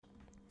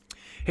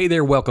Hey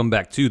there, welcome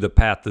back to the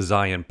Path to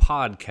Zion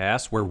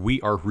podcast, where we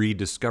are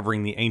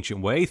rediscovering the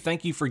ancient way.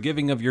 Thank you for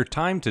giving of your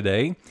time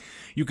today.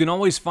 You can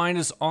always find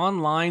us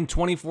online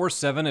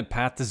 24/7 at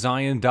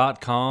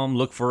pathtozion.com.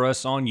 Look for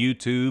us on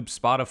YouTube,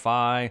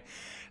 Spotify,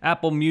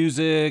 Apple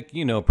Music,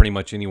 pretty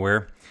much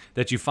anywhere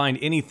that you find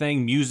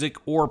anything music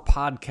or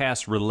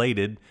podcast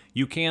related.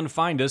 You can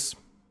find us.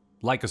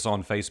 Like us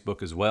on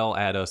Facebook as well.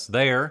 Add us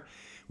there.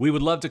 We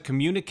would love to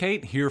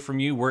communicate, hear from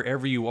you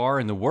wherever you are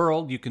in the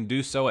world. You can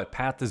do so at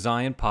Path to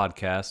Zion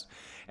Podcast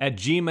at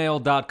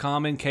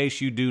gmail.com in case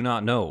you do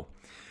not know.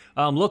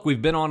 Look,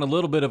 we've been on a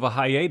little bit of a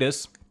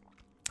hiatus,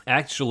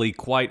 actually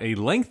quite a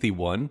lengthy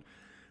one.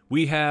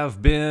 We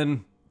have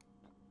been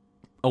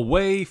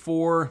away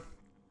for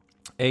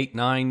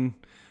 8-9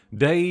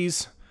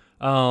 days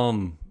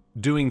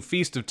doing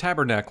Feast of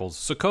Tabernacles,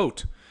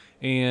 Sukkot.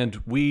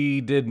 And we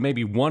did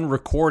maybe one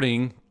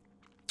recording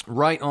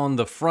right on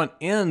the front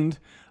end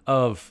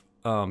of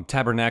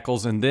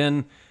Tabernacles, and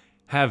then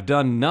have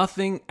done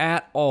nothing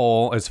at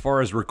all as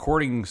far as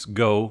recordings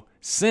go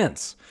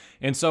since.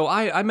 And so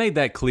I made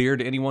that clear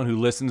to anyone who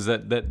listens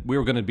that we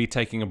were going to be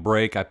taking a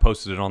break. I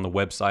posted it on the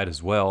website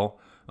as well,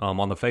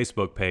 on the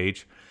Facebook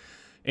page.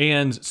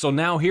 And so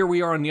now here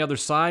we are on the other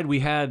side.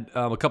 We had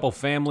a couple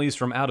families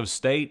from out of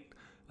state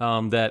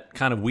that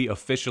kind of we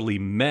officially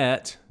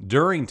met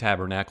during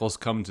Tabernacles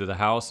come to the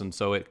house, and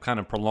so it kind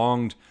of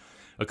prolonged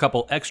a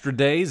couple extra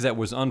days that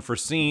was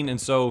unforeseen.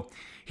 And so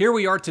here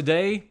we are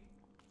today.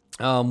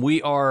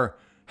 We are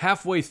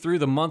halfway through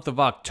the month of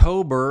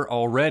October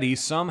already.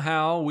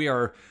 Somehow we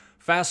are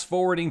fast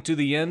forwarding to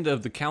the end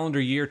of the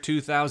calendar year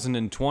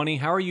 2020.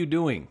 How are you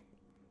doing?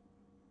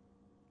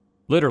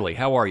 Literally,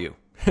 how are you?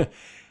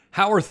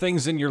 How are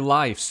things in your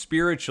life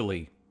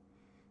spiritually?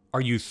 Are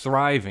you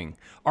thriving?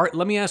 All right,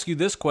 let me ask you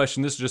this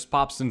question. This just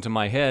pops into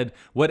my head.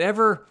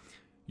 Whatever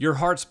your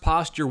heart's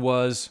posture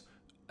was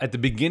at the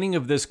beginning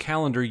of this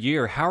calendar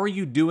year, how are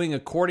you doing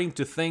according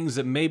to things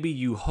that maybe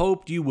you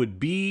hoped you would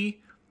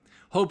be,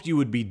 hoped you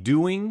would be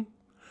doing,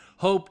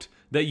 hoped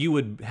that you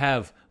would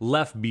have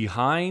left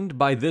behind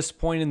by this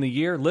point in the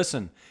year?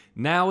 Listen,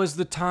 now is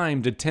the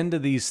time to tend to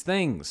these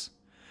things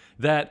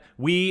that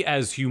we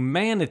as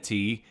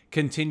humanity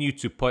continue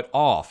to put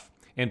off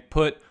and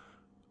put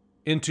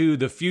into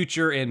the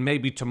future, and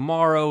maybe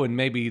tomorrow, and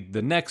maybe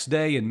the next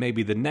day, and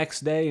maybe the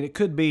next day. And it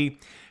could be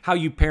how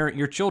you parent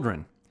your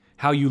children,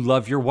 how you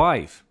love your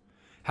wife,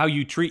 how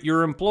you treat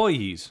your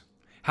employees,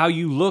 how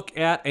you look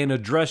at and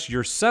address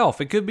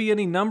yourself. It could be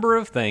any number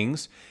of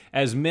things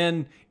as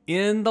men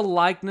in the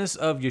likeness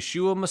of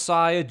Yeshua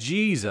Messiah,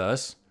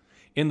 Jesus,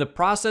 in the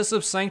process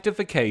of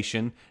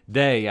sanctification,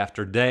 day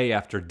after day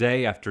after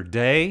day after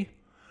day,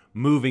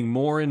 moving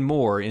more and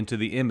more into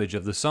the image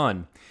of the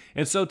Son.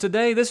 And so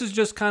today, this is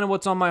just kind of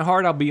what's on my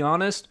heart. I'll be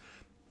honest.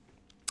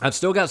 I've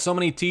still got so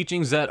many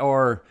teachings that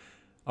are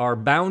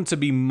bound to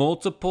be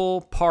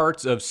multiple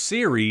parts of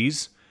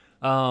series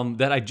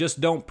that I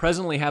just don't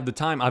presently have the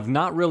time. I've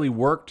not really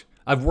worked.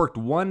 I've worked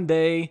one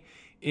day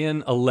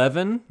in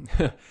 11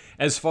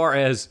 as far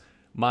as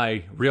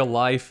my real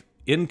life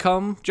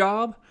income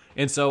job.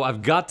 And so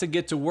I've got to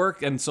get to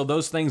work. And so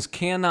those things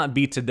cannot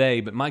be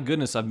today. But my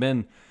goodness, I've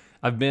been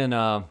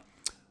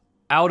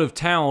out of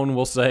town,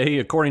 we'll say,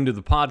 according to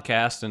the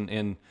podcast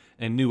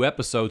and new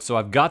episodes. So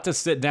I've got to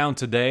sit down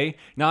today.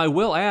 Now, I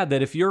will add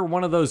that if you're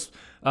one of those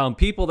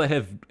people that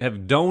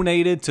have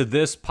donated to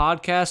this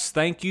podcast,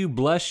 thank you,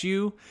 bless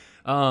you.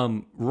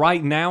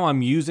 Right now,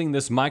 I'm using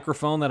this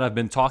microphone that I've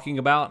been talking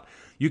about.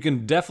 You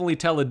can definitely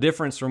tell a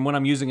difference from when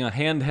I'm using a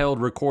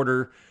handheld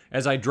recorder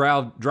as I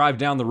drive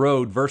down the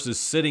road versus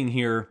sitting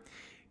here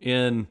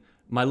in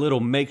my little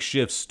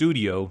makeshift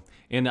studio.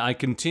 And I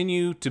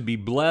continue to be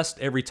blessed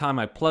every time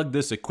I plug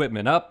this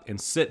equipment up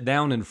and sit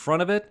down in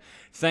front of it.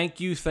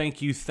 Thank you,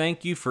 thank you,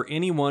 thank you for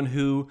anyone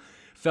who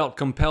felt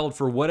compelled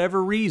for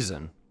whatever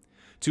reason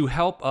to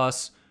help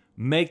us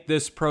make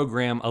this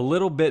program a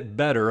little bit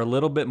better, a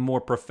little bit more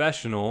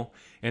professional,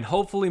 and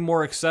hopefully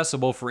more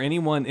accessible for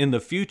anyone in the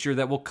future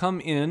that will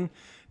come in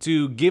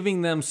to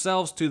giving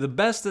themselves to the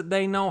best that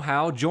they know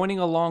how, joining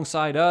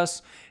alongside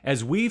us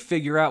as we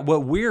figure out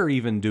what we're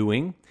even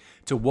doing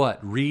to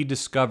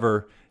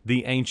rediscover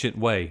the ancient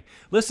way.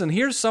 Listen,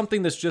 here's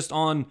something that's just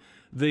on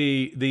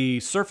the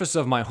surface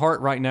of my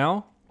heart right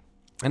now,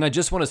 and I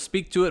just want to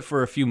speak to it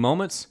for a few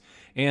moments.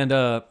 And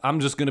I'm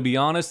just going to be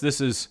honest.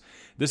 This is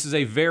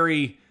a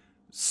very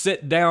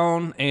sit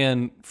down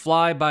and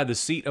fly by the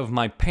seat of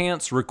my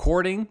pants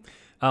recording.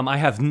 I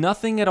have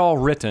nothing at all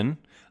written.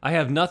 I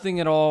have nothing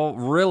at all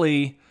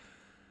really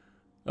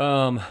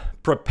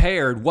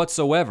prepared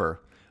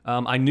whatsoever.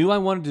 I knew I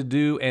wanted to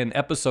do an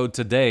episode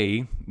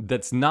today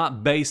that's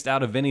not based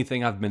out of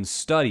anything I've been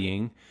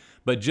studying,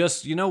 but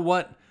just,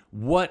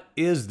 what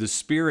is the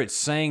Spirit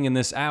saying in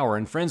this hour?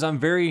 And friends, I'm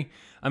very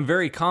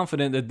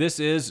confident that this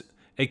is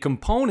a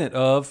component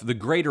of the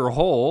greater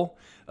whole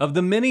of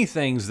the many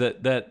things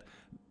that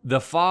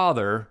the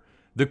Father,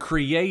 the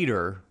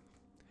Creator,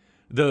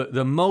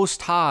 the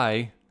Most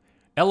High,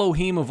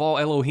 Elohim of all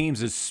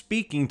Elohims is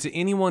speaking to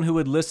anyone who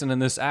would listen in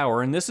this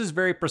hour. And this is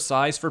very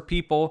precise for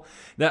people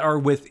that are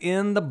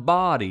within the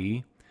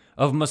body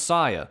of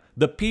Messiah,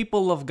 the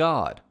people of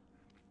God.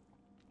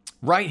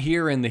 Right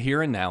here in the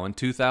here and now in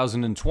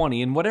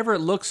 2020, and whatever it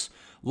looks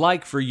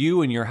like for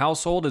you and your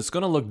household, it's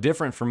going to look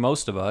different for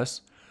most of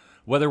us.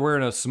 Whether we're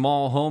in a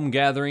small home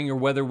gathering or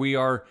whether we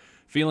are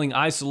feeling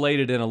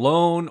isolated and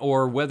alone,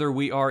 or whether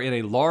we are in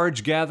a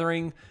large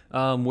gathering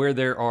where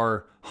there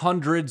are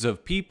hundreds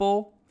of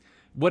people,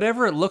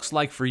 whatever it looks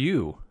like for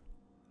you,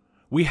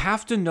 we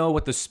have to know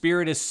what the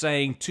Spirit is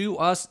saying to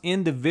us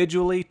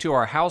individually, to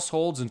our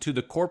households, and to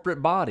the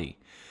corporate body.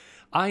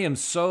 I am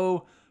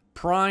so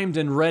primed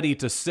and ready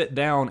to sit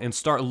down and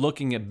start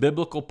looking at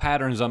biblical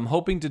patterns. I'm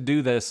hoping to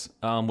do this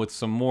with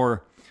some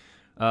more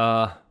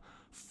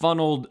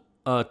funneled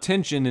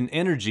attention and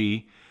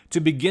energy to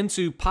begin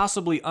to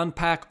possibly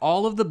unpack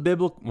all of the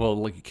biblical, well,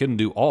 like you couldn't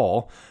do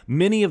all,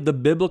 many of the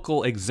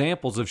biblical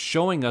examples of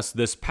showing us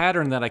this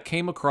pattern that I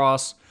came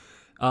across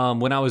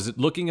when I was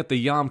looking at the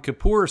Yom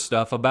Kippur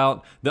stuff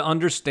about the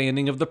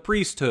understanding of the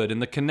priesthood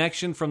and the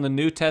connection from the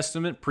New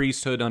Testament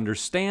priesthood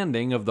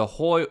understanding of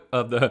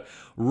the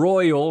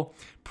royal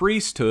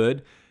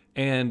priesthood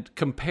and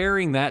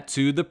comparing that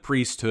to the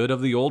priesthood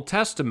of the Old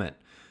Testament,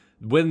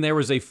 when there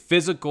was a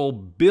physical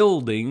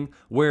building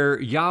where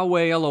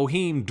Yahweh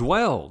Elohim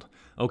dwelled,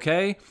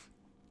 okay?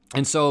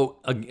 And so,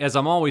 as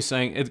I'm always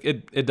saying,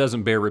 it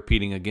doesn't bear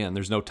repeating again.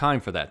 There's no time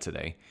for that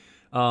today.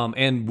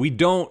 And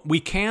we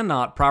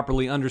cannot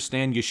properly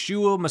understand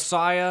Yeshua,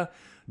 Messiah,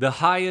 the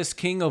highest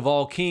King of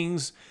all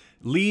kings,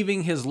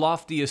 leaving his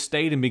lofty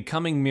estate and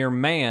becoming mere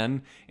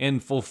man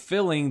and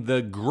fulfilling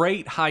the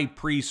great high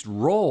priest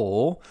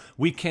role.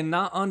 We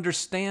cannot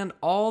understand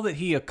all that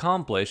he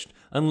accomplished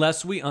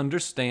unless we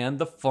understand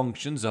the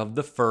functions of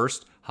the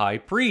first high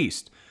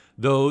priest,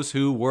 those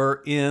who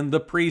were in the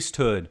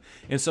priesthood.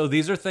 And so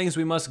these are things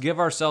we must give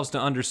ourselves to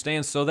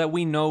understand so that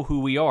we know who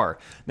we are.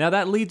 Now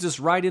that leads us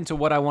right into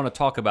what I want to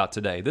talk about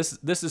today.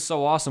 This is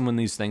so awesome when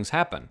these things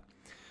happen.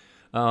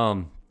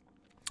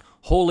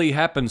 Holy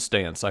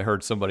happenstance, I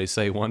heard somebody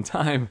say one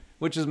time,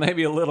 which is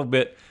maybe a little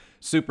bit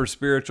super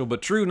spiritual,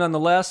 but true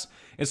nonetheless.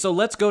 And so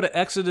let's go to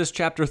Exodus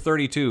chapter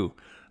 32.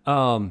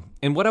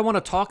 And what I want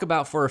to talk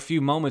about for a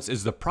few moments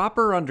is the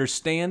proper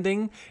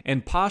understanding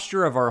and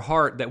posture of our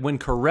heart that when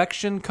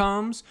correction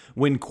comes,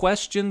 when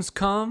questions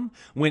come,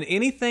 when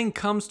anything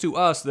comes to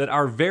us, that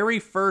our very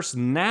first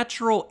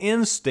natural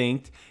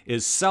instinct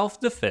is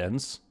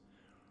self-defense,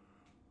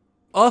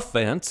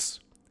 offense,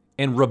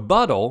 and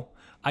rebuttal.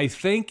 I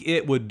think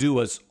it would do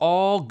us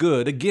all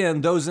good.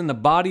 Again, those in the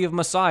body of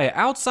Messiah.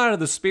 Outside of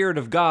the Spirit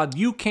of God,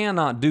 you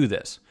cannot do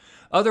this.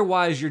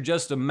 Otherwise, you're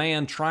just a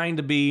man trying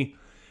to be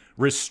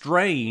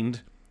restrained.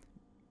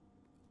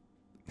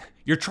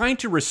 You're trying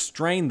to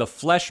restrain the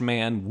flesh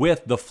man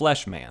with the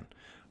flesh man.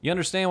 You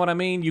understand what I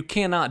mean? You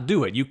cannot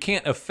do it. You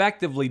can't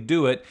effectively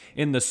do it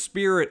in the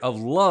spirit of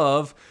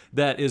love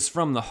that is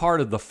from the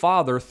heart of the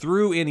Father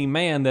through any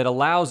man that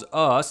allows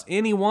us,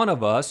 any one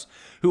of us,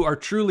 who are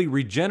truly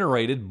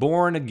regenerated,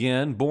 born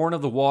again, born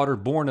of the water,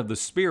 born of the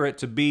Spirit,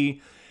 to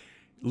be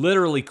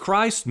literally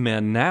Christ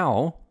men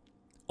now.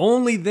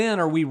 Only then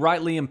are we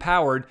rightly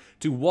empowered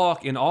to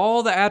walk in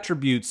all the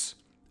attributes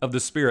of the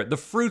Spirit, the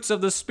fruits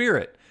of the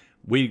Spirit.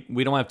 We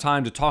don't have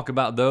time to talk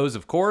about those,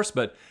 of course,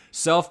 but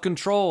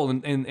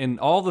self-control and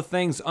all the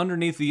things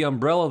underneath the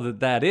umbrella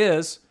that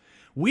is,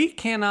 we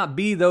cannot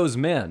be those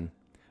men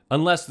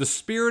unless the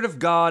Spirit of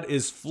God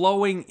is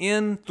flowing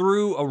in,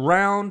 through,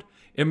 around,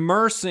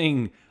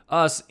 immersing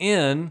us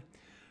in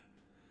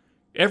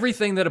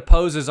everything that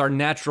opposes our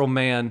natural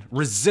man,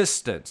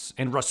 resistance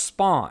and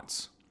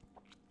response.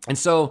 And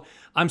so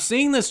I'm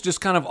seeing this just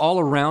kind of all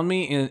around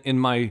me in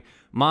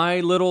my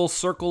little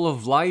circle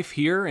of life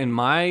here, in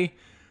my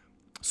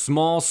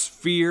small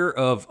sphere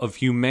of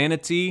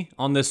humanity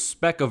on this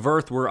speck of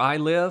earth where I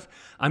live.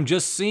 I'm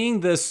just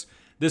seeing this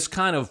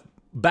kind of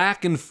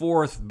back and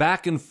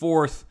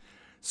forth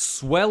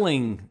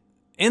swelling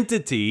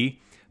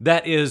entity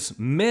that is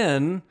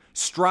men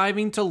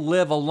striving to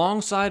live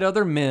alongside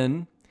other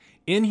men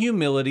in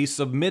humility,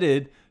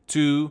 submitted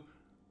to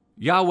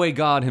Yahweh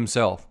God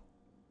himself.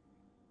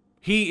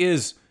 He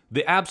is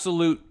the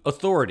absolute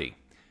authority.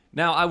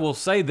 Now, I will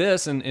say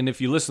this, and if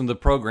you listen to the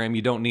program,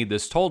 you don't need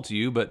this told to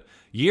you, but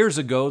years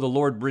ago, the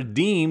Lord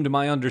redeemed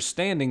my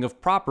understanding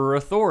of proper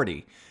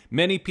authority.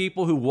 Many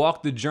people who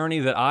walk the journey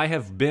that I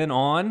have been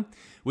on,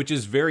 which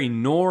is very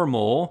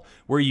normal,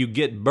 where you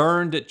get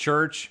burned at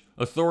church,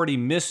 authority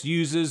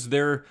misuses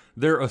their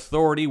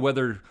authority,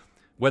 whether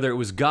it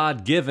was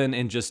God-given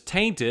and just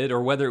tainted,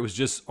 or whether it was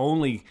just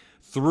only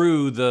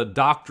through the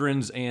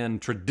doctrines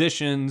and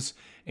traditions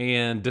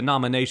and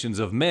denominations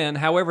of men.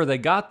 However they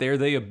got there,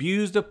 they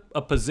abused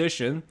a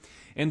position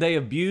and they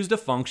abused a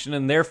function,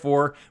 and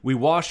therefore we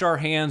wash our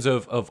hands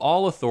of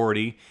all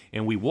authority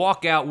and we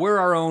walk out, we're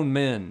our own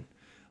men.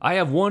 I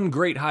have one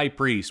great high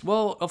priest.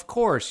 Well, of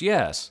course,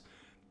 yes.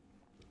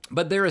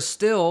 But there is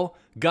still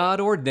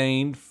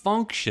God-ordained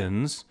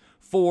functions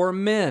for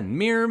men,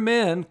 mere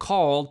men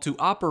called to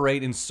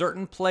operate in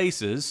certain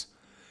places,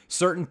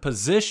 certain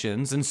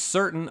positions, and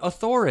certain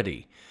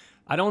authority.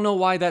 I don't know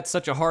why that's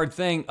such a hard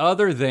thing,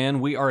 other than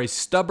we are a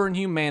stubborn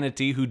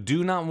humanity who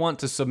do not want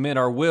to submit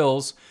our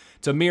wills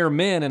to mere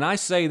men. And I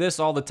say this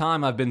all the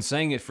time, I've been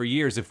saying it for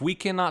years. If we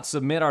cannot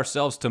submit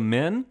ourselves to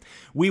men,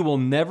 we will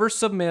never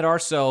submit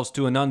ourselves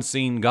to an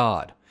unseen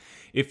God.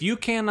 If you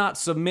cannot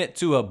submit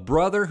to a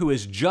brother who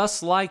is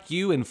just like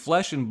you in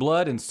flesh and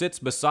blood and sits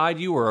beside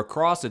you or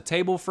across a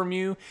table from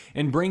you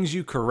and brings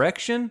you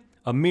correction,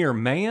 a mere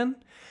man,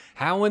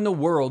 how in the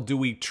world do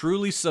we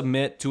truly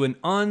submit to an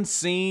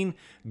unseen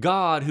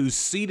God who's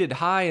seated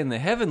high in the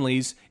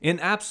heavenlies in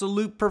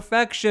absolute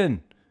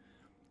perfection?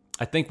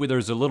 I think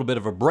there's a little bit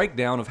of a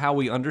breakdown of how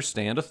we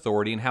understand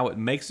authority and how it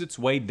makes its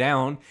way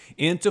down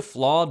into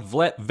flawed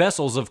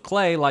vessels of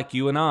clay like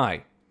you and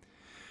I.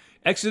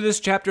 Exodus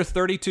chapter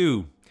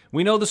 32.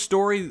 We know the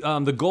story.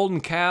 The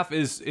golden calf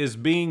is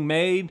being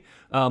made.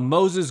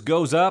 Moses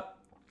goes up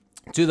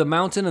to the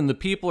mountain and the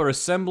people are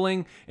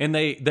assembling and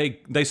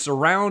they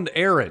surround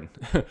Aaron.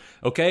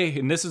 Okay,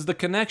 and this is the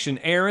connection.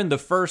 Aaron, the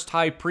first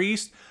high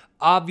priest,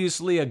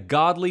 obviously a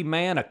godly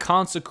man, a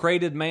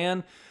consecrated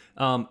man,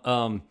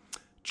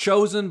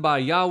 chosen by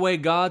Yahweh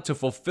God to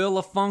fulfill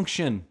a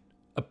function,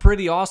 a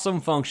pretty awesome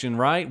function,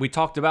 right? We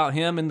talked about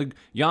him in the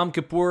Yom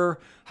Kippur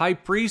high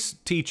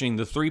priest teaching,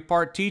 the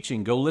 3-part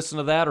teaching. Go listen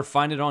to that or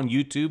find it on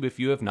YouTube if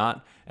you have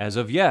not as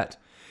of yet.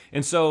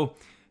 And so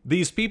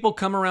these people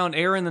come around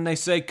Aaron and they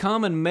say,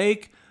 come and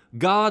make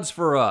gods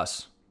for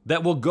us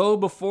that will go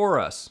before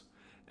us.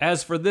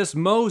 As for this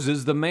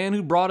Moses, the man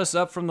who brought us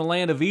up from the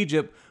land of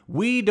Egypt,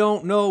 we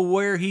don't know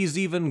where he's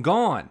even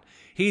gone.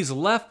 He's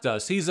left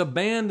us. He's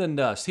abandoned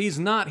us. He's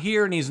not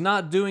here and he's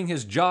not doing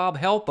his job.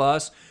 Help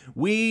us.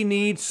 We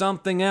need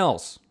something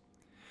else.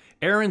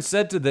 Aaron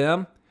said to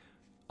them,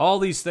 all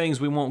these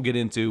things we won't get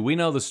into. We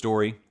know the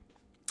story.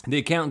 The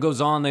account goes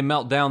on. They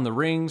melt down the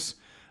rings,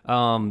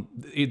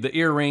 the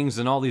earrings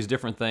and all these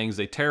different things.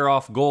 They tear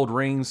off gold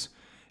rings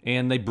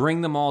and they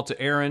bring them all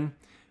to Aaron,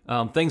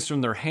 things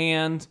from their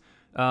hand.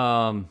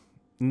 And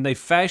they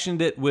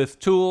fashioned it with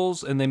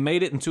tools and they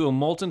made it into a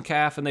molten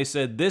calf and they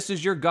said, this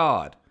is your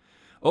God,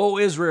 O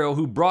Israel,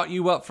 who brought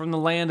you up from the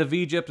land of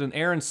Egypt. And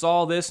Aaron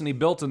saw this and he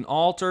built an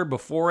altar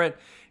before it.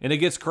 And it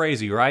gets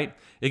crazy, right?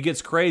 It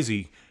gets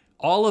crazy.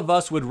 All of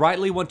us would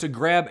rightly want to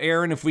grab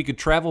Aaron if we could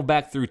travel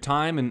back through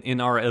time and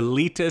in our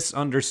elitist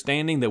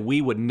understanding that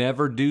we would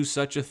never do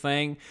such a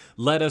thing.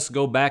 Let us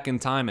go back in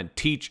time and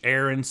teach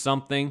Aaron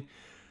something,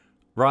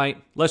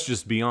 right? Let's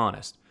just be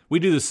honest. We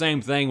do the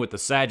same thing with the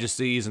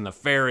Sadducees and the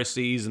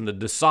Pharisees and the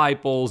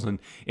disciples and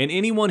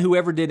anyone who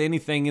ever did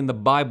anything in the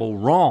Bible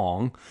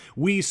wrong.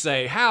 We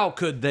say, how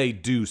could they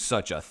do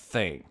such a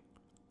thing?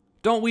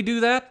 Don't we do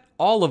that?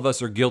 All of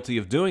us are guilty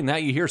of doing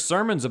that. You hear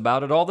sermons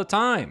about it all the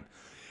time.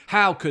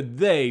 How could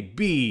they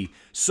be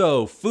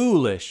so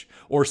foolish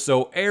or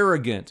so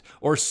arrogant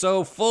or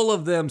so full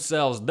of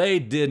themselves they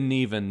didn't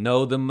even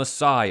know the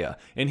Messiah?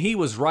 And he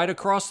was right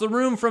across the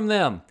room from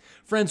them.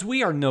 Friends,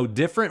 we are no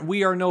different.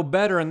 We are no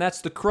better. And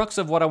that's the crux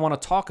of what I want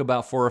to talk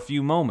about for a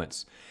few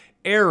moments.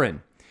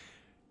 Aaron.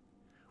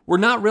 We're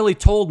not really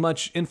told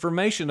much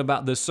information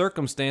about this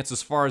circumstance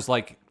as far as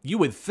you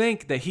would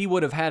think that he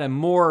would have had a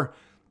more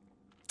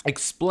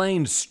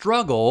explained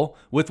struggle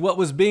with what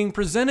was being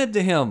presented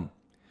to him.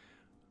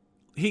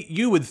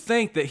 You would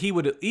think that he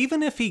would,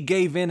 even if he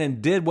gave in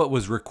and did what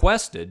was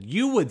requested,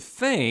 you would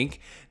think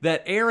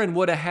that Aaron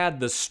would have had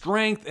the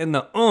strength and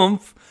the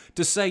oomph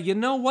to say, you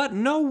know what?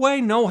 No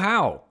way, no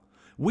how.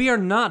 We are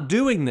not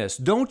doing this.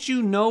 Don't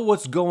you know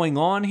what's going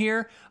on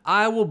here?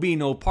 I will be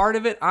no part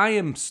of it. I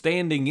am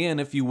standing in,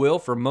 if you will,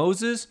 for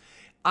Moses.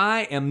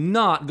 I am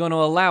not going to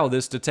allow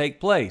this to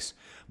take place.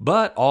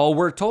 But all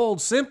we're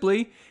told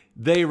simply,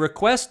 they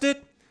request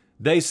it.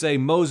 They say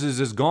Moses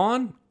is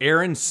gone.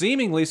 Aaron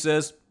seemingly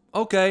says,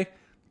 okay,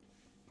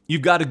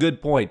 you've got a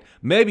good point.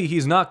 Maybe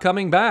he's not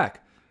coming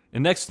back.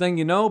 And next thing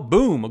you know,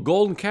 boom, a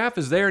golden calf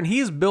is there and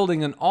he's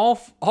building an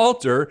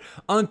altar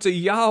unto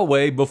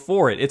Yahweh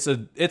before it.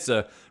 It's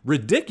a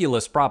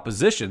ridiculous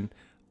proposition,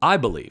 I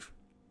believe.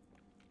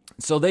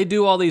 So they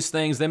do all these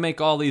things. They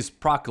make all these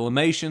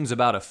proclamations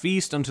about a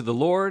feast unto the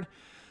Lord.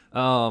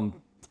 Of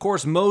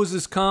course,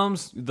 Moses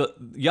comes.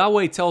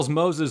 Yahweh tells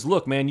Moses,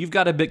 look, man, you've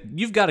got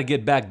to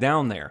get back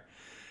down there.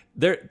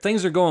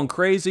 Things are going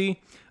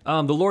crazy.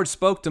 The Lord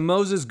spoke to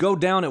Moses, go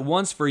down at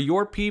once, for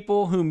your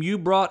people whom you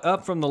brought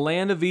up from the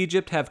land of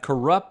Egypt have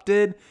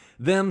corrupted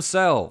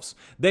themselves.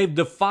 They've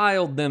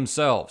defiled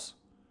themselves.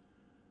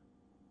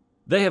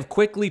 They have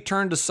quickly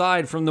turned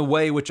aside from the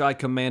way which I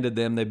commanded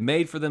them. They've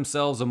made for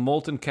themselves a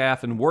molten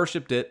calf and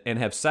worshipped it and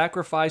have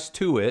sacrificed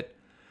to it.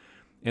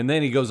 And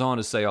then he goes on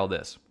to say all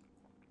this.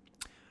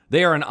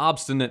 They are an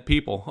obstinate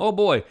people. Oh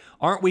boy,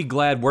 aren't we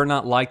glad we're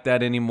not like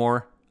that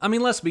anymore? I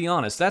mean, let's be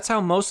honest. That's how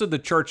most of the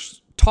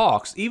church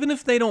talks, even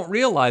if they don't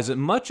realize it.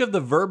 Much of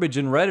the verbiage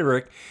and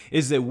rhetoric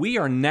is that we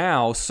are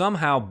now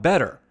somehow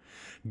better.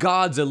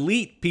 God's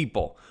elite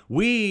people.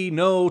 We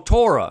know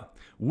Torah.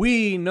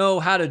 We know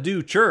how to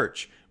do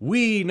church.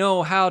 We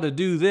know how to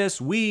do this.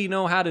 We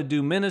know how to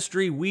do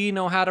ministry. We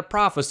know how to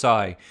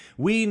prophesy.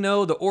 We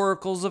know the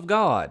oracles of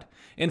God.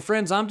 And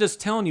friends, I'm just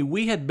telling you,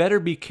 we had better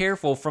be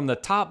careful from the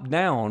top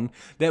down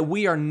that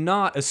we are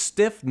not a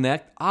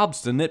stiff-necked,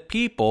 obstinate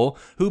people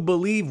who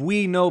believe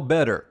we know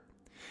better.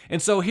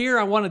 And so here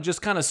I want to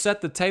just kind of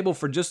set the table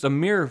for just a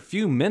mere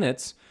few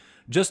minutes,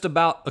 just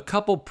about a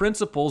couple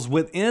principles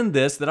within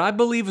this that I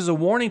believe is a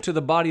warning to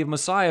the body of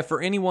Messiah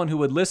for anyone who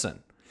would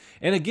listen.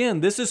 And again,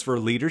 this is for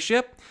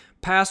leadership,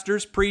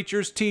 pastors,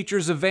 preachers,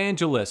 teachers,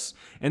 evangelists.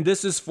 And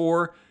this is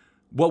for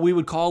what we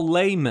would call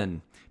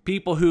laymen,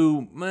 people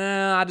who,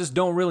 I just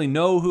don't really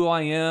know who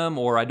I am,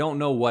 or I don't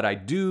know what I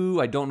do.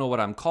 I don't know what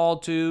I'm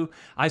called to.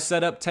 I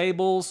set up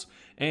tables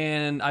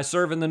and I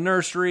serve in the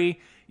nursery.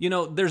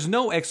 There's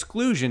no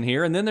exclusion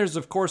here. And then there's,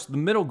 of course, the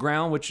middle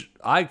ground, which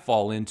I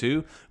fall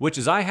into, which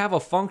is I have a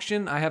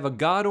function. I have a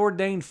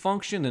God-ordained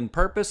function and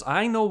purpose.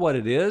 I know what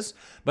it is,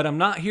 but I'm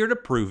not here to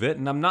prove it.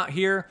 And I'm not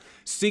here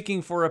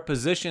seeking for a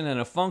position and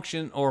a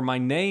function or my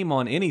name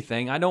on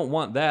anything. I don't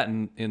want that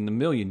in a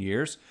million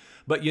years.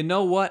 But you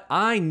know what?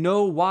 I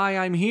know why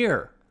I'm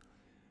here.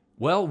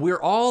 Well,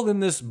 we're all in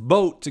this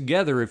boat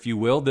together, if you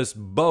will, this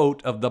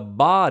boat of the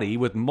body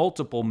with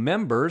multiple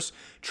members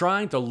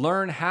trying to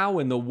learn how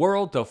in the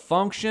world to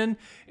function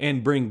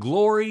and bring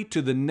glory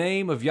to the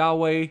name of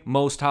Yahweh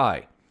Most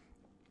High.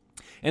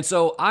 And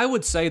so I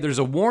would say there's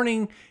a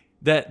warning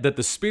that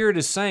the Spirit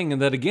is saying,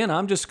 and that again,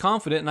 I'm just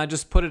confident, and I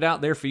just put it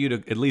out there for you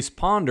to at least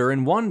ponder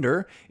and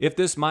wonder if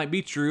this might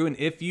be true, and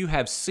if you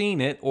have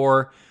seen it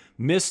or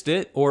missed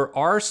it or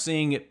are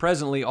seeing it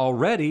presently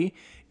already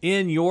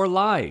in your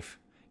life,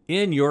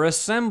 in your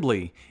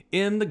assembly,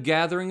 in the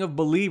gathering of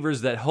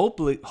believers that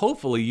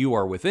hopefully you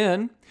are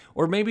within,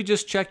 or maybe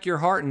just check your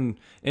heart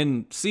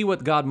and see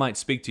what God might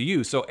speak to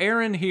you. So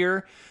Aaron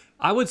here,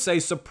 I would say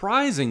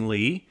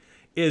surprisingly,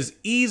 is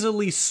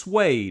easily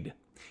swayed.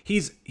 He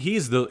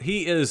is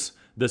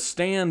the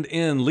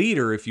stand-in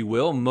leader, if you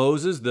will.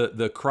 Moses,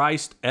 the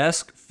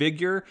Christ-esque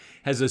figure,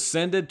 has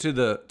ascended to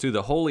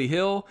the holy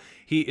hill.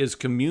 He is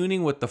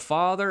communing with the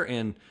Father,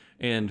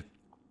 and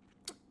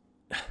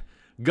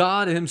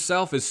God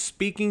himself is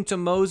speaking to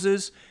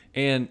Moses,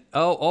 and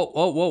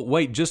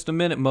wait just a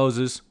minute,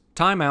 Moses.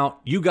 Time out.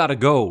 You got to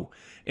go.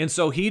 And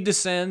so he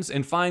descends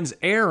and finds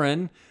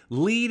Aaron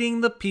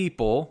leading the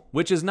people,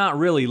 which is not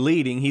really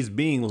leading. He's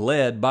being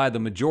led by the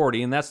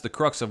majority, and that's the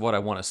crux of what I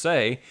want to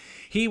say.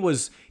 He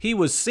was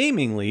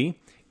seemingly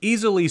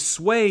easily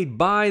swayed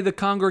by the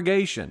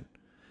congregation.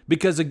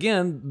 Because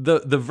again, the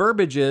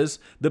verbiage is,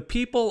 the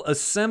people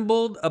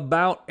assembled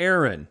about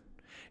Aaron,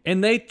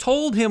 and they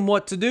told him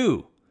what to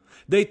do.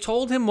 They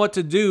told him what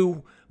to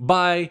do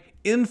by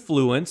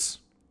influence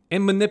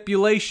and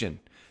manipulation.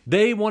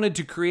 They wanted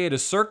to create a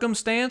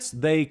circumstance.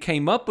 They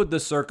came up with the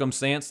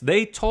circumstance.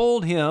 They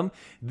told him,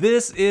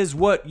 this is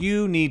what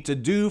you need to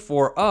do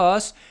for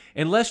us.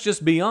 And let's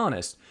just be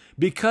honest.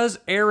 Because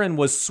Aaron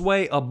was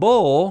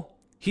swayable,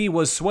 he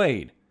was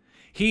swayed.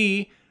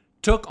 He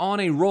took on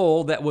a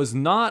role that was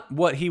not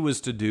what he was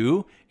to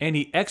do, and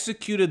he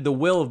executed the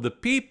will of the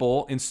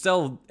people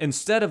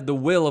instead of the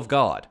will of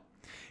God.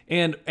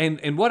 And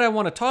what I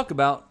want to talk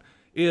about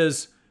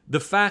is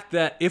the fact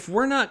that if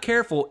we're not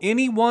careful,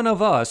 any one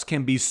of us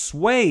can be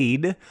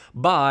swayed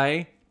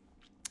by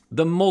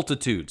the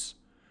multitudes.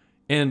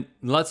 And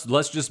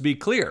let's just be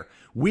clear.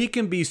 We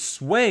can be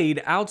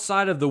swayed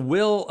outside of the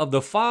will of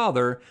the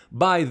Father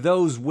by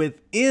those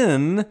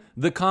within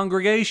the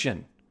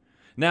congregation.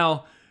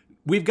 Now,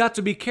 we've got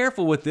to be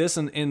careful with this,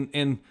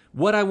 and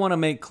what I want to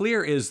make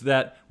clear is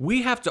that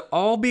we have to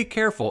all be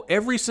careful,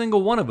 every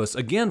single one of us,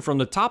 again, from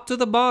the top to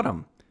the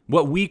bottom,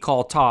 what we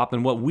call top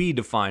and what we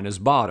define as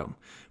bottom,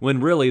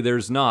 when really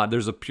there's not.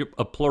 There's a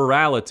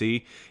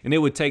plurality, and it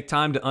would take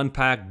time to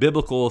unpack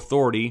biblical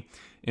authority,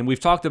 and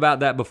we've talked about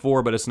that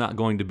before, but it's not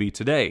going to be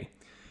today.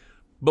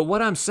 But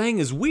what I'm saying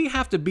is we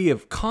have to be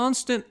of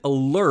constant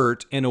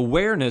alert and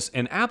awareness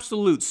and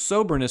absolute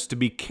soberness to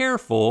be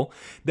careful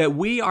that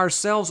we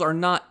ourselves are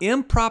not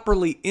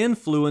improperly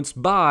influenced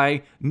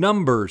by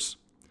numbers,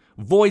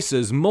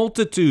 voices,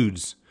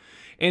 multitudes.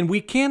 And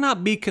we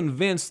cannot be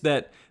convinced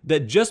that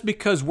just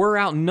because we're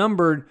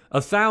outnumbered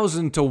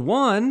 1,000 to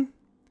 1,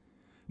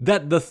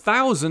 that the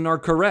 1,000 are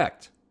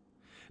correct.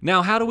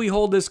 Now, how do we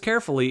hold this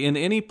carefully in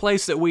any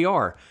place that we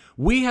are?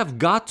 We have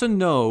got to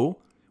know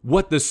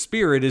what the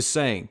Spirit is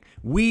saying.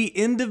 We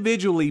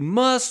individually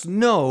must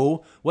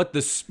know what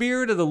the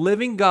Spirit of the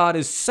living God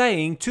is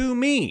saying to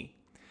me.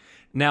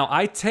 Now,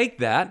 I take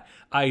that,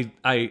 I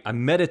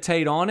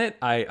meditate on it,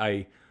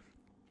 I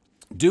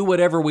do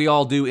whatever we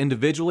all do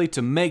individually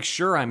to make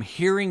sure I'm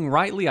hearing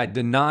rightly. I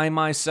deny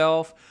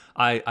myself.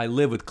 I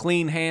live with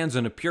clean hands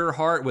and a pure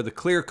heart with a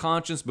clear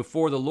conscience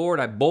before the Lord.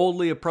 I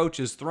boldly approach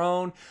His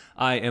throne.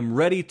 I am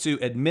ready to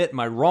admit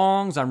my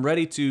wrongs. I'm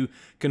ready to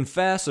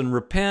confess and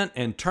repent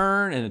and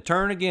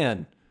turn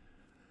again.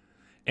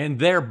 And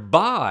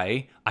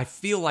thereby, I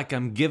feel like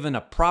I'm given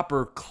a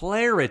proper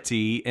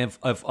clarity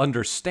of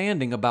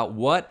understanding about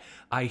what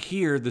I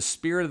hear the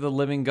Spirit of the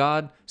living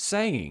God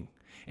saying.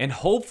 And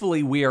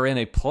hopefully we are in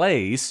a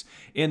place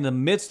in the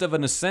midst of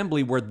an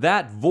assembly where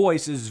that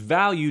voice is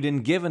valued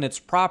and given its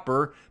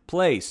proper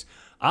place.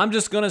 I'm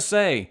just going to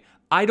say,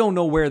 I don't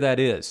know where that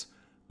is.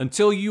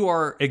 Until you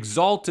are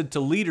exalted to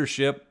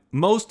leadership,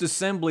 most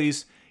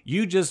assemblies,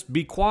 you just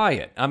be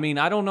quiet. I mean,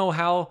 I don't know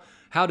how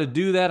to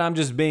do that.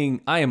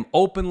 I am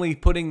openly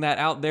putting that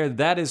out there.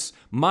 That is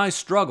my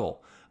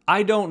struggle.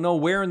 I don't know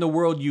where in the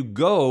world you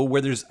go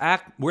where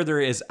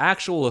there is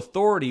actual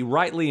authority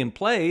rightly in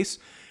place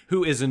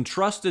who is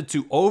entrusted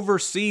to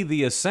oversee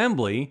the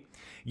assembly,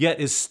 yet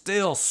is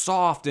still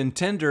soft and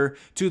tender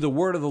to the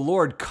word of the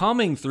Lord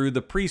coming through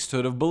the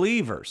priesthood of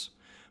believers.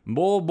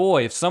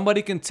 Boy, if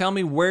somebody can tell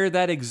me where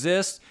that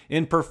exists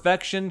in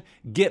perfection,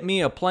 get me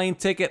a plane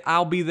ticket.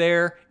 I'll be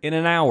there in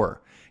an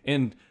hour.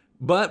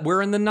 But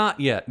we're in the not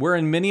yet. We're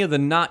in many of the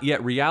not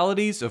yet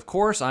realities. Of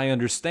course, I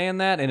understand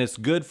that, and it's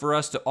good for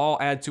us to all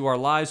add to our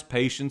lives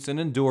patience and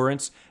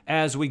endurance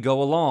as we go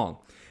along.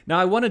 Now,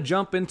 I want to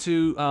jump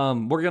into,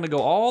 we're going to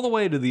go all the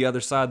way to the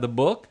other side of the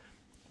book,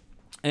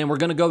 and we're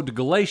going to go to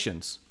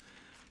Galatians.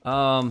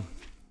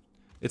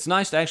 It's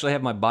nice to actually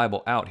have my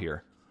Bible out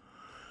here.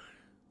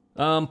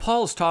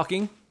 Paul is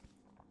talking.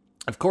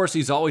 Of course,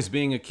 he's always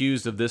being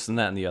accused of this and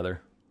that and the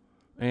other.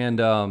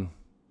 And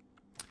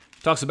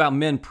talks about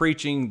men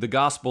preaching the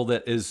gospel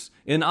that is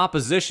in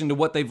opposition to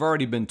what they've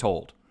already been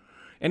told.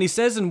 And he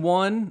says in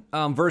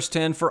verse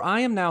 10, For am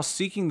I now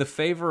seeking the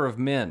favor of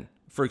men,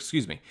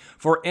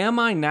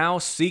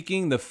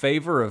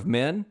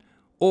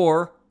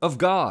 or of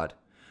God?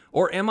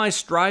 Or am I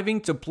striving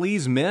to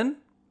please men?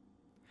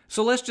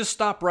 So let's just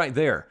stop right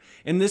there.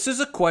 And this is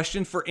a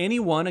question for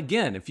anyone.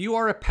 Again, if you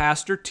are a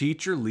pastor,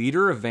 teacher,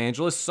 leader,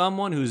 evangelist,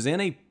 someone who's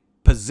in a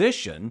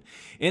position,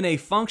 in a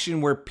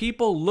function where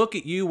people look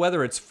at you,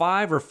 whether it's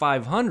 5 or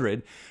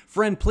 500,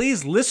 friend,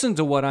 please listen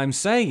to what I'm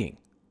saying.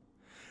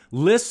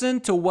 Listen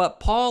to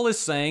what Paul is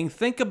saying.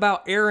 Think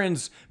about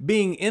Aaron's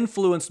being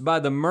influenced by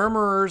the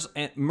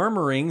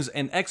murmurings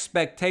and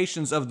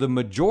expectations of the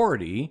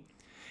majority.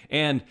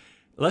 And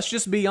let's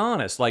just be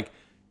honest, like,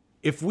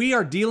 if we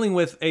are dealing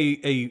with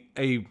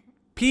a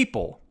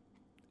people,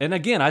 and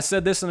again, I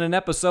said this in an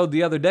episode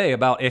the other day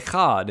about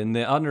echad and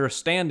the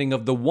understanding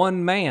of the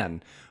one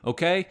man,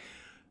 okay?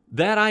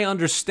 That I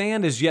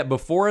understand is yet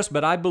before us,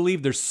 but I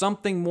believe there's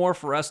something more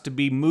for us to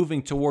be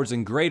moving towards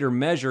in greater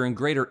measure and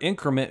greater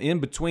increment in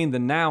between the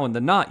now and the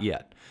not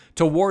yet,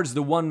 towards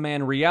the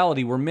one-man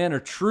reality where men are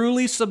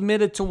truly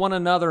submitted to one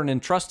another and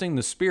entrusting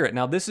the Spirit.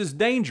 Now, this is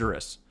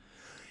dangerous.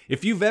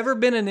 If you've ever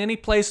been in any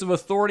place of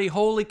authority,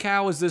 holy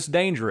cow, is this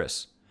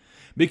dangerous.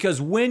 Because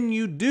when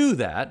you do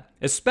that,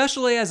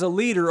 especially as a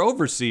leader,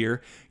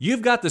 overseer,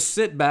 you've got to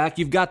sit back,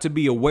 you've got to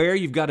be aware,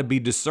 you've got to be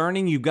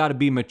discerning, you've got to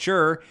be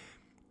mature,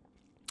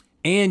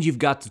 and you've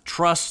got to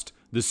trust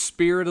the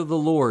Spirit of the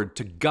Lord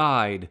to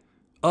guide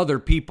other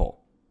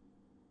people.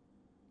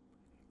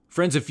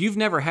 Friends, if you've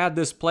never had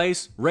this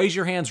place, raise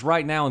your hands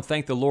right now and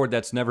thank the Lord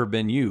that's never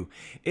been you.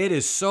 It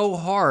is so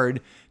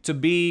hard to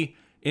be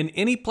in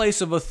any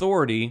place of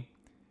authority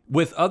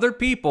with other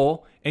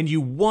people, and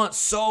you want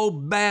so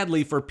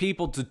badly for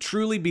people to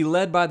truly be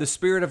led by the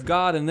Spirit of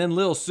God, and then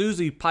little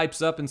Susie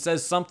pipes up and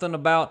says something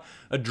about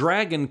a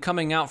dragon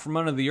coming out from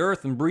under the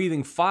earth and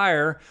breathing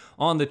fire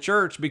on the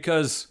church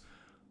because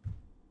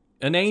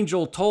an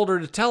angel told her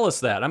to tell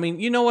us that. I mean,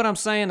 you know what I'm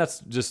saying? I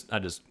just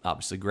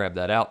obviously grabbed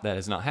that out. That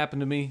has not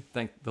happened to me,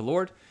 thank the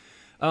Lord.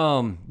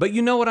 But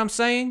you know what I'm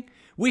saying?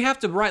 We have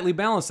to rightly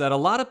balance that. A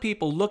lot of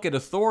people look at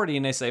authority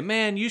and they say,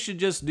 man, you should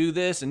just do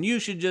this and you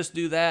should just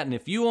do that. And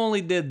if you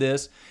only did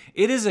this,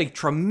 it is a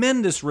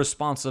tremendous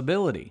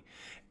responsibility.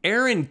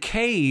 Aaron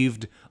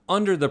caved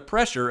under the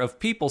pressure of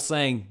people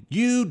saying,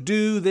 you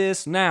do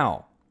this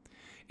now.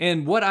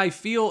 And what I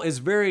feel is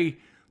very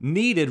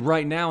needed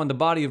right now in the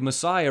body of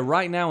Messiah,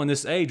 right now in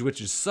this age, which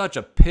is such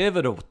a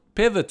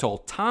pivotal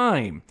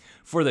time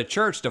for the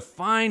church to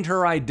find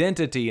her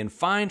identity and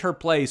find her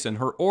place and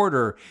her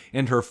order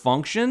and her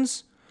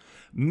functions.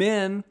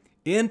 Men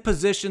in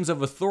positions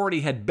of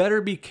authority had better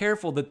be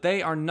careful that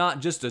they are not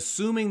just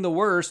assuming the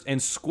worst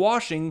and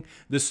squashing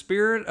the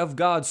Spirit of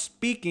God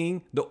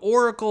speaking the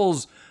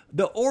oracles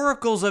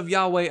of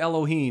Yahweh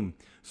Elohim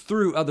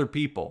through other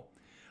people.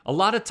 A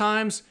lot of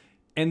times,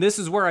 and this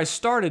is where I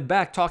started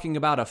back talking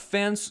about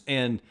offense,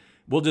 and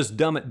we'll just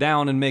dumb it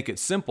down and make it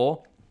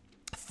simple,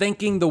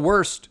 thinking the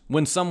worst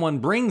when someone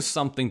brings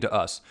something to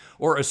us,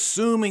 or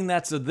assuming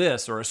that's a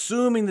this, or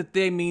assuming that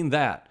they mean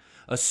that,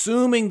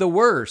 assuming the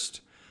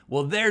worst.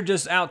 Well, they're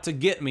just out to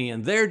get me,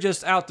 and they're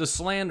just out to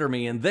slander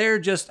me, and they're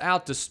just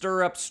out to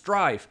stir up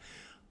strife.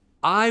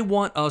 I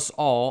want us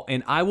all,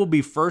 and I will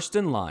be first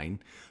in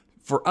line,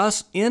 for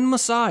us in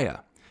Messiah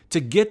to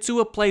get to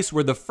a place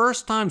where the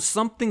first time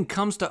something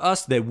comes to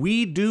us that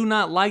we do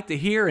not like to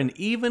hear, and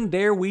even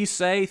dare we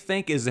say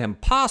think is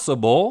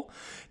impossible,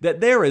 that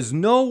there is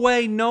no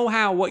way, no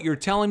how what you're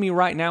telling me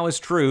right now is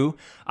true,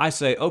 I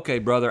say, okay,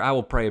 brother, I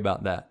will pray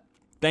about that.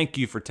 Thank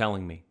you for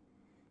telling me.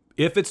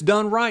 If it's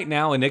done right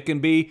now, and it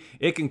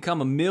can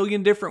come a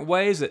million different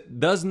ways. It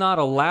does not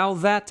allow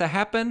that to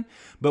happen.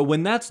 But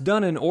when that's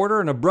done in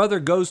order and a brother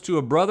goes to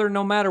a brother,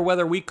 no matter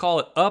whether we call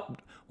it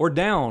up or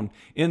down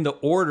in the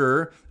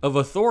order of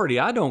authority,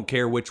 I don't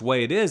care which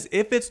way it is.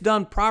 If it's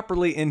done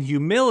properly in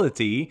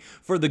humility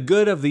for the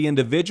good of the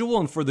individual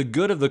and for the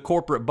good of the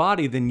corporate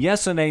body, then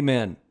yes and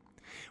amen.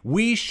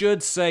 We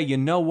should say, you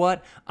know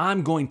what?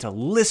 I'm going to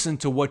listen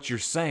to what you're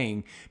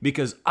saying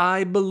because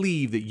I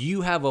believe that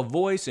you have a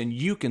voice and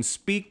you can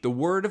speak the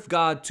word of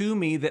God to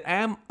me that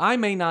I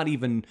may not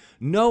even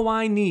know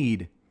I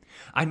need.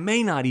 I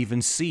may not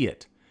even see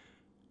it.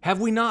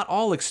 Have we not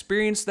all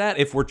experienced that?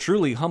 If we're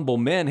truly humble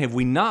men, have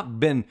we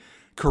not been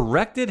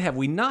corrected? Have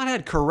we not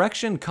had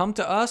correction come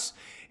to us?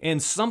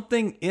 And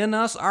something in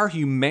us, our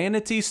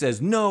humanity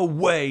says, no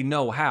way,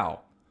 no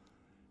how.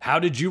 How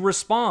did you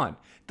respond?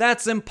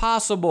 That's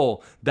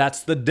impossible.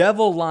 That's the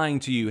devil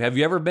lying to you. Have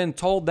you ever been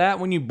told that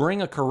when you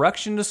bring a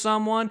correction to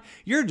someone?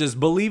 You're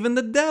just believing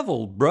the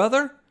devil,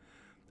 brother.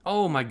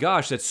 Oh my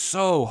gosh, that's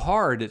so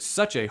hard. It's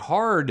such a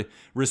hard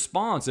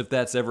response. If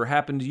that's ever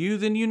happened to you,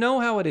 then you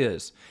know how it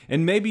is.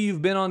 And maybe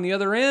you've been on the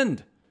other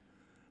end.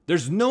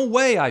 There's no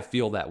way I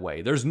feel that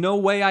way. There's no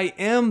way I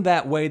am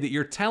that way that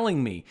you're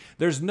telling me.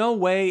 There's no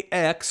way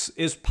X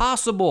is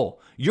possible.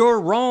 You're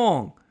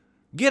wrong.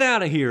 Get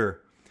out of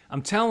here.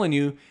 I'm telling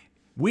you,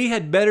 we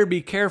had better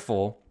be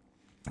careful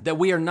that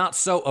we are not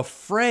so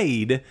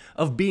afraid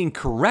of being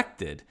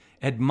corrected,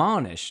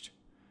 admonished,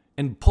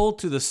 and pulled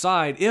to the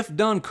side. If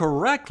done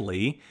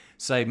correctly,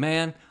 say,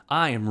 man,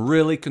 I am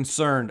really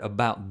concerned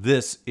about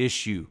this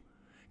issue.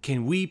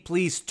 Can we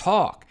please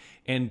talk?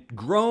 And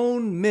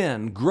grown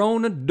men,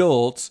 grown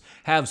adults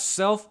have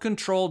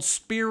self-controlled,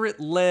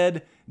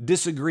 spirit-led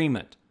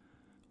disagreement.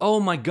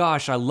 Oh my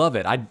gosh, I love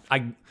it.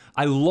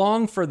 I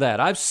long for that.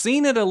 I've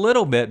seen it a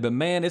little bit, but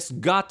man, it's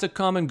got to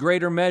come in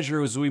greater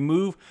measure as we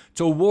move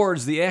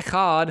towards the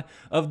echad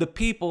of the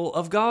people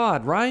of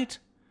God, right?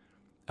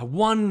 A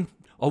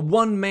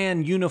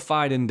one-man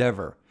unified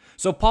endeavor.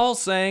 So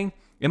Paul's saying,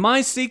 am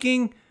I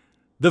seeking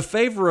the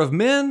favor of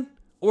men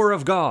or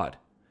of God?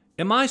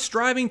 Am I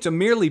striving to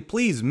merely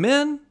please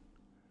men?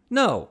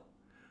 No.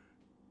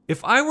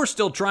 If I were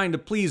still trying to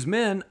please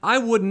men, I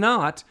would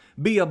not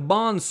be a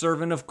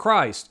bondservant of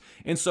Christ.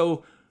 And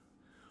so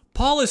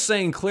Paul is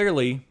saying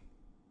clearly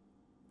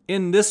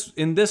in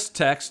this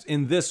text,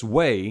 in this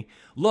way,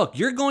 look,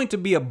 you're going to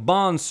be a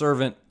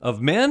bondservant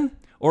of men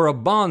or a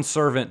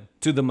bondservant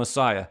to the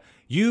Messiah.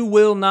 You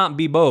will not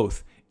be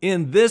both.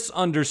 In this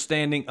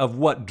understanding of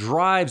what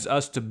drives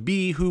us to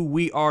be who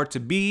we are to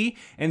be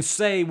and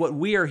say what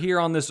we are here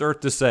on this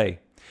earth to say.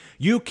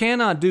 You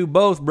cannot do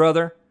both,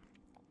 brother.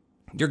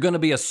 You're going to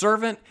be a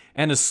servant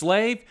and a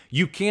slave.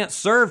 You can't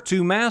serve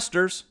two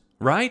masters.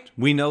 Right?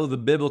 We know the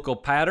biblical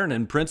pattern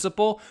and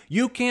principle.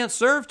 You can't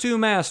serve two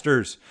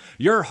masters.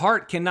 Your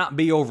heart cannot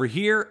be over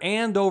here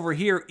and over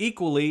here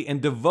equally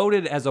and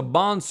devoted as a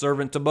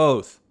bondservant to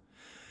both.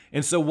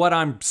 And so what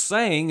I'm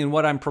saying and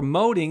what I'm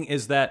promoting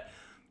is that,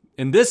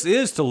 and this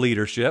is to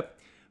leadership,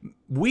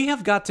 we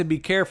have got to be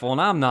careful, and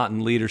I'm not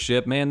in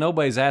leadership, man.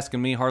 Nobody's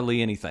asking me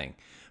hardly anything.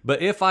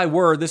 But if I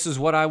were, this is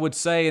what I would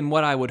say and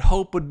what I would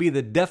hope would be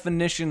the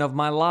definition of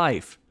my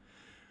life.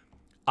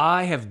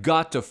 I have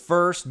got to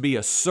first be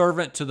a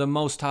servant to the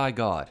Most High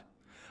God.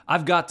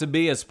 I've got to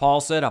be, as Paul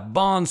said, a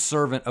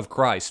bondservant of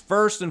Christ.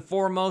 First and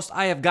foremost,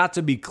 I have got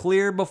to be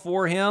clear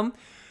before Him.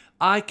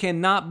 I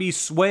cannot be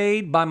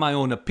swayed by my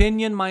own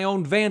opinion, my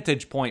own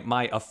vantage point,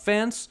 my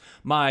offense,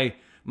 my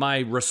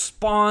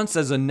response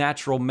as a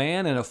natural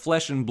man in a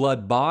flesh and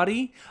blood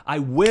body. I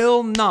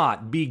will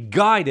not be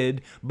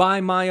guided by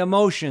my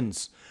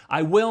emotions.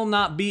 I will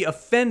not be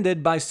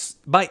offended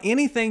by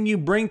anything you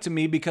bring to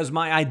me because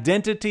my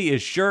identity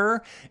is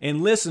sure.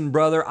 And listen,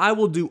 brother, I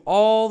will do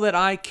all that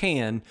I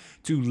can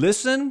to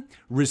listen,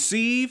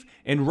 receive,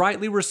 and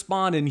rightly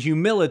respond in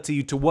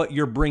humility to what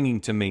you're bringing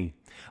to me.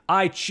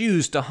 I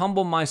choose to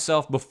humble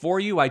myself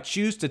before you. I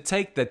choose to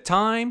take the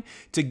time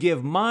to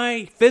give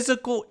my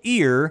physical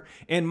ear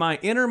and my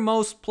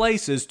innermost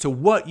places to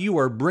what you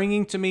are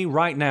bringing to me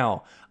right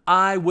now.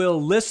 I will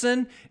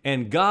listen,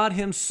 and God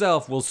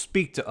Himself will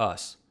speak to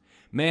us.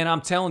 Man,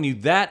 I'm telling you,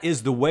 that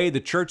is the way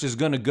the church is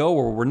going to go,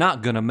 or we're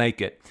not going to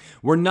make it.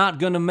 We're not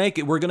going to make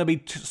it. We're going to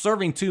be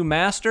serving two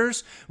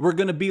masters. We're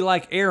going to be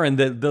like Aaron.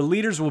 The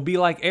leaders will be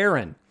like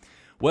Aaron.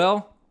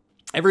 Well,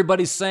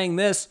 everybody's saying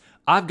this.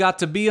 I've got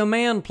to be a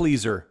man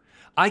pleaser.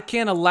 I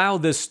can't allow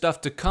this stuff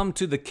to come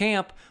to the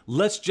camp.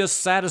 Let's just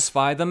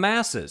satisfy the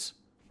masses,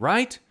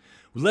 right?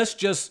 Let's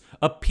just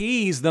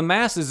appease the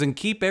masses and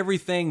keep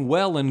everything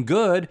well and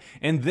good.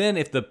 And then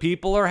if the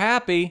people are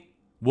happy,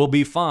 we'll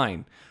be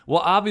fine.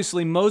 Well,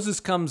 obviously Moses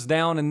comes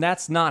down and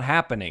that's not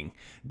happening.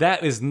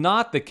 That is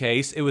not the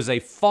case. It was a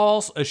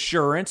false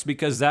assurance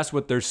because that's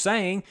what they're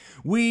saying.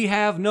 We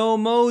have no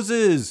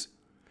Moses.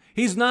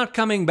 He's not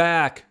coming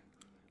back.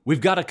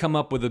 We've got to come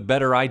up with a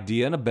better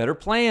idea and a better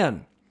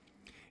plan.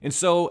 And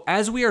so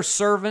as we are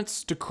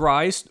servants to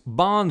Christ,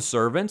 bond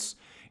servants,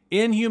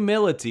 in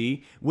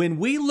humility, when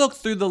we look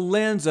through the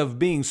lens of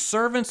being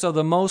servants of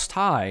the Most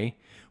High,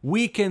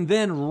 we can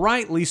then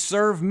rightly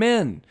serve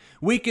men.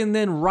 We can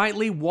then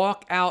rightly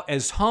walk out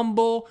as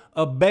humble,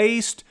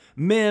 abased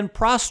men,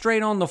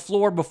 prostrate on the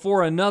floor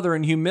before another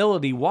in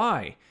humility.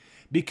 Why?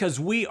 Because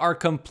we are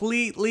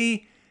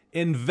completely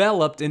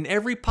enveloped in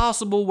every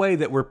possible way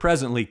that we're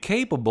presently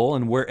capable,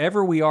 and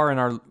wherever we are in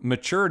our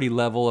maturity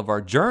level of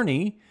our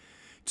journey,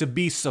 to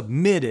be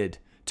submitted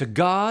to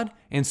God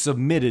and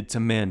submitted to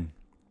men.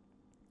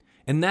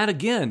 And that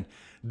again,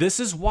 this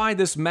is why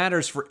this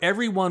matters for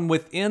everyone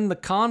within the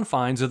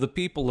confines of the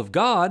people of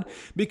God,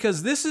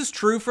 because this is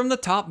true from the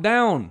top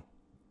down.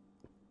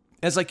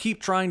 As I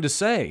keep trying to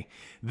say,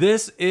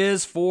 this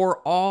is for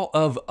all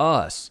of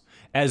us,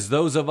 as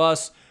those of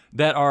us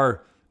that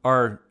are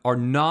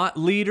not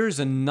leaders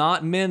and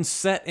not men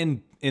set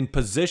in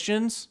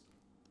positions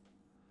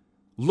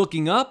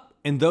looking up,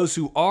 and those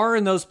who are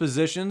in those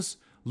positions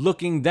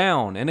looking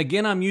down. And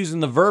again, I'm using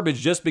the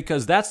verbiage just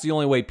because that's the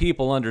only way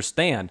people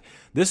understand.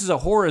 This is a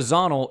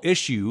horizontal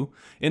issue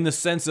in the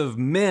sense of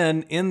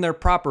men in their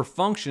proper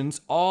functions,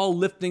 all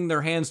lifting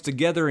their hands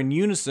together in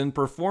unison,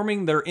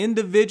 performing their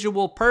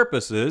individual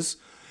purposes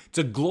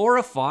to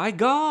glorify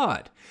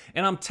God.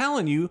 And I'm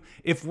telling you,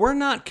 if we're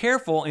not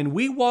careful and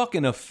we walk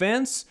in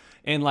offense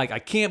and like, I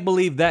can't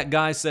believe that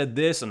guy said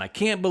this and I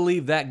can't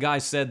believe that guy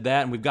said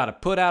that, and we've got to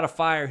put out a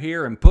fire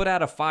here and put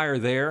out a fire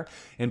there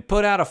and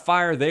put out a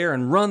fire there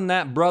and run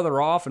that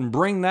brother off and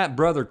bring that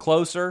brother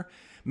closer,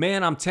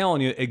 man, I'm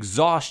telling you,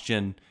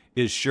 exhaustion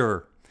is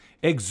sure.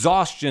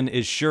 Exhaustion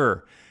is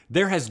sure.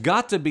 There has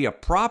got to be a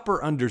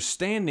proper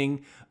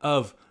understanding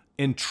of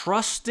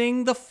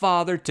entrusting the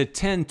Father to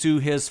tend to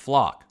his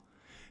flock.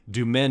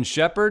 Do men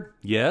shepherd?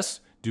 Yes.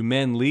 Do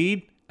men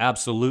lead?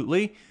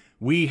 Absolutely.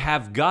 We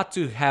have got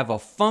to have a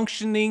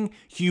functioning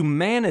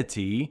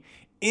humanity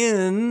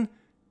in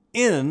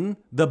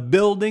the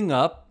building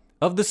up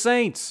of the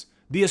saints,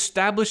 the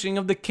establishing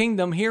of the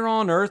kingdom here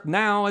on earth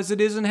now as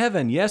it is in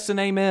heaven. Yes and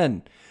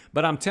amen.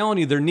 But I'm telling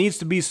you, there needs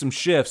to be some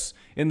shifts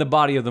in the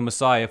body of the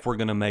Messiah if we're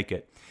going to make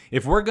it.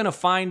 If we're going to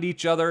find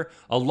each other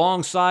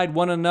alongside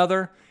one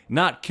another,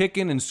 not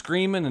kicking and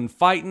screaming and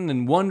fighting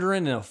and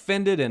wondering and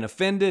offended and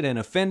offended and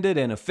offended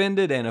and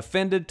offended and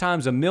offended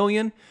times a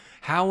million,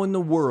 how in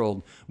the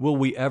world will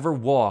we ever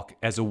walk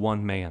as a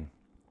one man?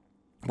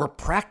 We're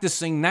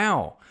practicing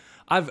now.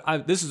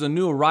 This is a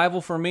new arrival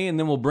for me, and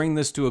then we'll bring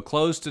this to a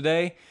close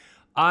today.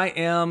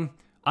 I'm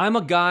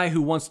a guy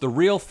who wants the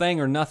real thing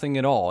or nothing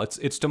at all.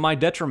 It's to my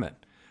detriment.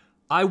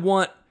 I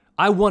want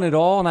it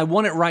all, and I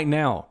want it right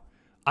now.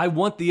 I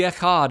want the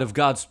echad of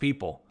God's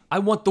people. I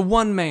want the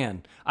one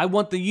man. I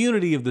want the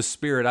unity of the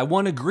Spirit. I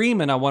want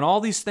agreement. I want all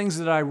these things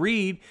that I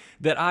read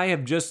that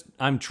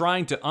I'm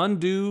trying to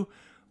undo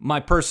my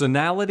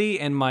personality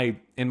and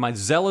my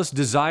zealous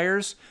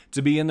desires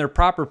to be in their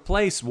proper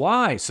place.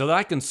 Why? So that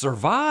I can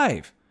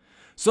survive,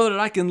 so that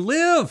I can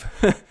live,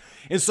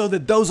 and so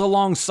that those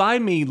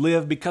alongside me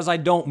live, because I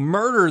don't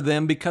murder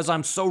them because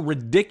I'm so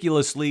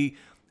ridiculously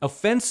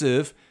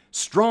offensive,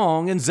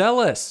 strong, and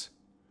zealous.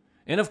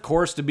 And of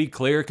course, to be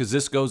clear, because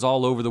this goes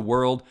all over the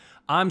world,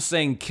 I'm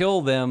saying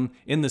kill them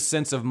in the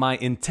sense of my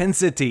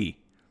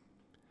intensity.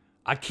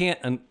 I can't,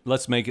 and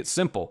let's make it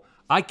simple,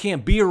 I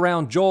can't be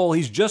around Joel.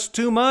 He's just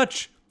too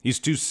much. He's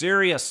too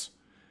serious.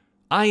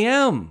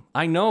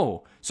 I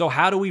know. So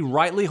how do we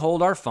rightly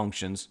hold our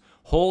functions,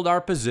 hold our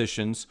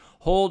positions,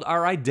 hold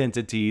our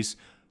identities,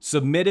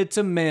 submitted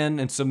to men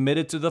and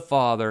submitted to the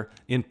Father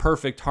in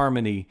perfect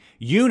harmony,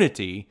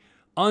 unity,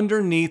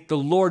 underneath the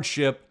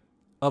lordship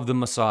of the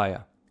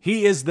Messiah?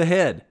 He is the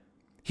head.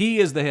 He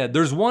is the head.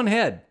 There's one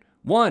head,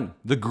 one,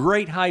 the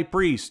great high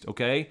priest,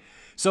 okay?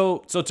 So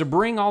to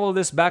bring all of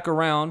this back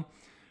around,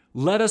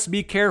 let us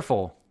be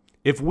careful.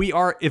 If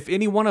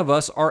any one of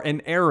us are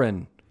an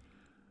Aaron,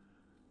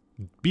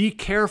 be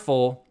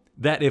careful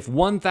that if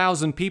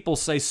 1,000 people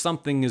say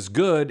something is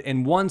good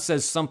and one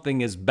says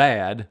something is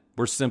bad,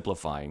 we're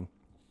simplifying,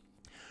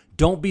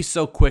 don't be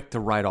so quick to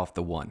write off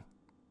the one.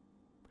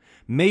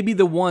 Maybe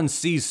the one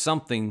sees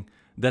something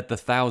that the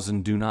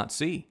 1,000 do not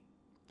see.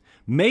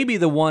 Maybe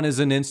the one is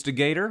an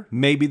instigator.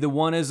 Maybe the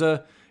one is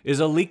a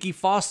leaky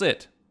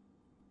faucet.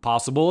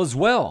 Possible as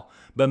well.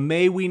 But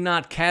may we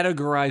not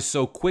categorize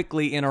so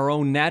quickly in our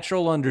own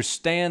natural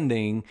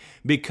understanding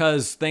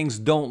because things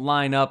don't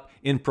line up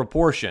in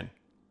proportion.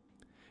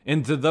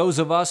 And to those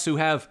of us who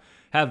have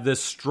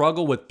this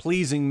struggle with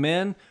pleasing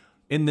men,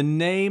 in the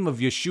name of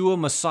Yeshua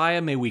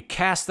Messiah, may we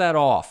cast that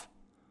off.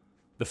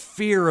 The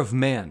fear of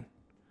men.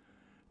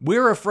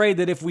 We're afraid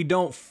that if we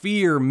don't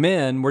fear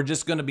men, we're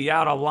just going to be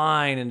out of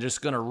line and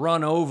just going to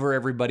run over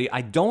everybody. I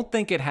don't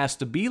think it has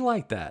to be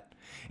like that.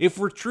 If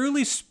we're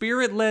truly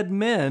Spirit-led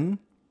men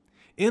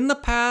in the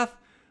path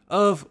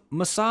of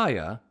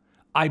Messiah,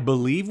 I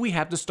believe we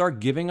have to start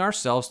giving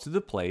ourselves to the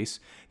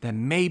place that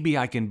maybe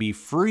I can be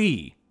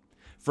free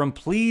from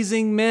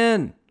pleasing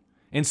men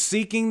and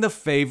seeking the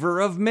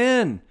favor of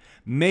men.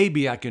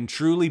 Maybe I can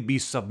truly be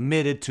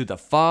submitted to the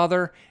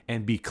Father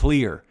and be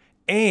clear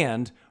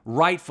and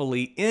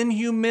rightfully in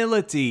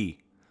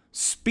humility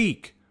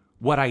speak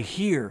what I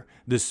hear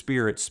the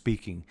Spirit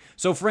speaking.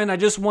 So friend, I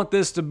just want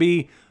this to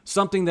be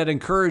something that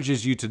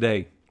encourages you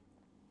today.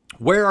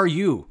 Where are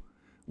you?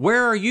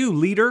 Where are you,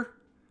 leader?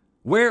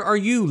 Where are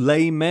you,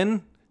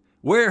 layman?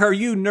 Where are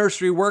you,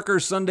 nursery worker,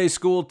 Sunday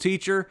school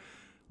teacher,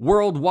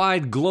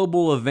 worldwide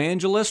global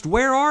evangelist?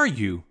 Where are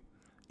you?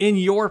 In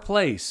your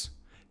place.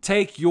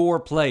 Take your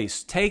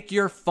place. Take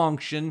your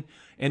function.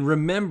 And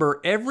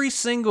remember, every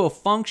single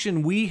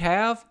function we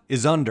have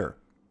is under.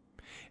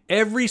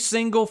 Every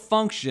single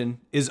function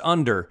is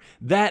under.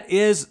 That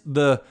is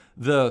the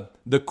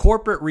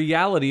corporate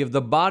reality of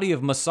the body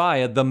of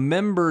Messiah, the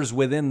members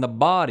within the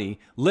body.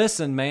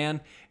 Listen, man,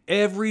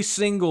 every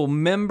single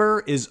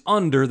member is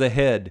under the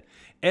head.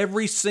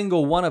 Every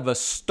single one of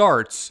us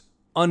starts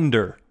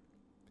under.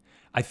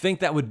 I think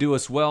that would do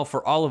us well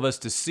for all of us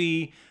to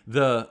see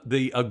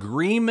the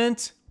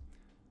agreement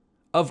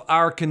of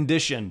our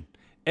condition.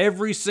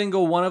 Every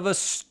single one of us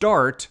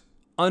start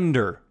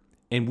under,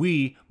 and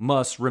we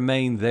must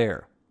remain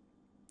there.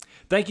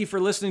 Thank you for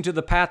listening to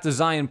the Path to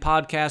Zion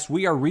podcast.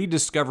 We are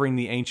rediscovering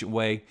the ancient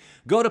way.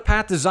 Go to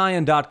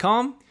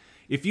pathtozion.com.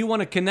 If you want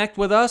to connect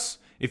with us,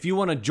 if you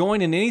want to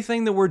join in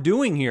anything that we're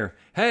doing here,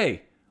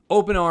 hey,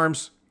 open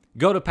arms.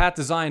 Go to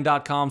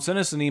pathtozion.com. Send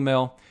us an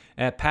email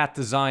at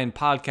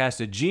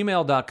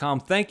pathtozionpodcast@gmail.com.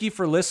 Thank you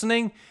for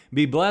listening.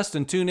 Be blessed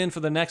and tune in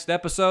for the next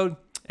episode.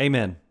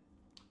 Amen.